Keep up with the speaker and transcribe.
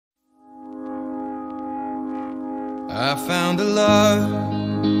I found a love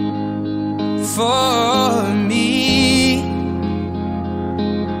for me.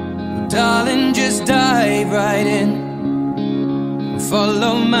 Well, darling, just dive right in and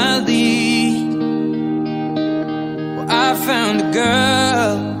follow my lead. Well, I found a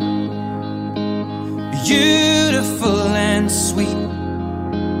girl, beautiful and sweet.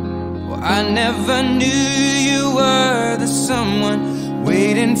 Well, I never knew you were the someone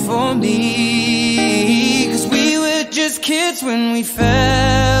waiting for me. 'Cause we were just kids when we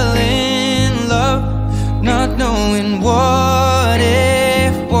fell in love, not knowing what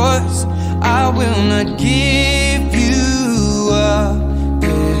it was. I will not give you up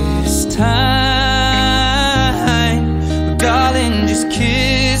this time. Darling, just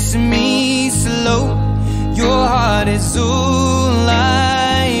kiss me slow. Your heart is all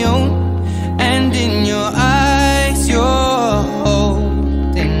I own, and in your eyes you're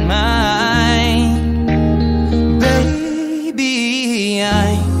holding mine. Baby,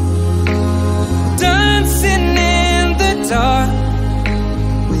 I'm dancing in the dark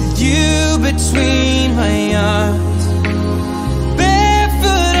with you between my arms,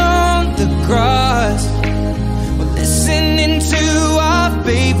 barefoot on the grass. We're listening to our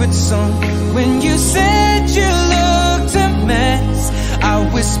favorite song. When you said you looked a mess, I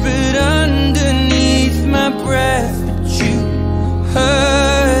whispered underneath my breath, but you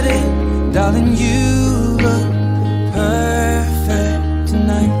heard it. Darling, you look perfect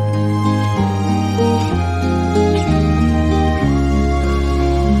tonight.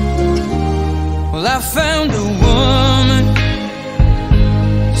 Well, I found a woman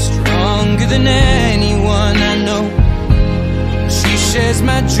stronger than anyone I know. She shares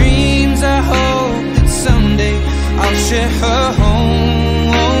my dreams. I hope that someday I'll share her home.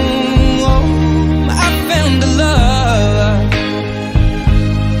 I found a love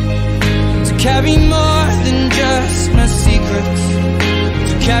to carry more than just my secrets,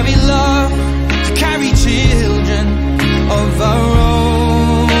 to carry love, to carry children of our own.